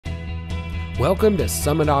Welcome to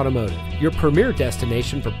Summit Automotive, your premier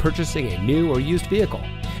destination for purchasing a new or used vehicle.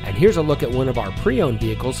 And here's a look at one of our pre-owned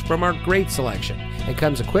vehicles from our great selection. It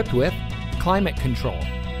comes equipped with climate control,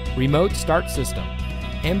 remote start system,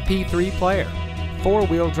 MP3 player,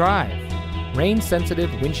 4-wheel drive,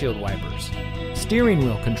 rain-sensitive windshield wipers, steering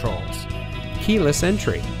wheel controls, keyless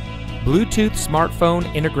entry, Bluetooth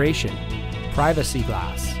smartphone integration, privacy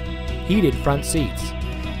glass, heated front seats,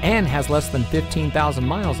 and has less than 15,000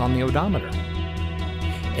 miles on the odometer.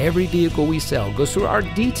 Every vehicle we sell goes through our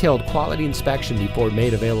detailed quality inspection before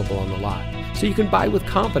made available on the lot, so you can buy with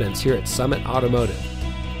confidence here at Summit Automotive.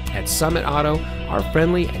 At Summit Auto, our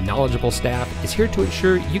friendly and knowledgeable staff is here to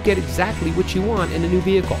ensure you get exactly what you want in a new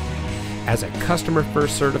vehicle. As a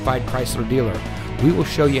customer-first certified Chrysler dealer, we will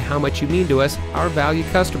show you how much you mean to us, our valued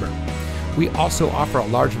customer. We also offer a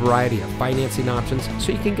large variety of financing options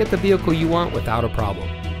so you can get the vehicle you want without a problem.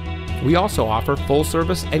 We also offer full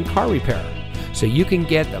service and car repair, so you can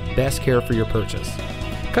get the best care for your purchase.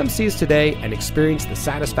 Come see us today and experience the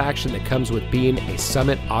satisfaction that comes with being a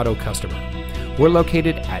Summit Auto customer. We're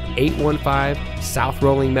located at 815 South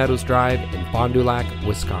Rolling Meadows Drive in Fond du Lac,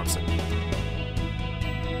 Wisconsin.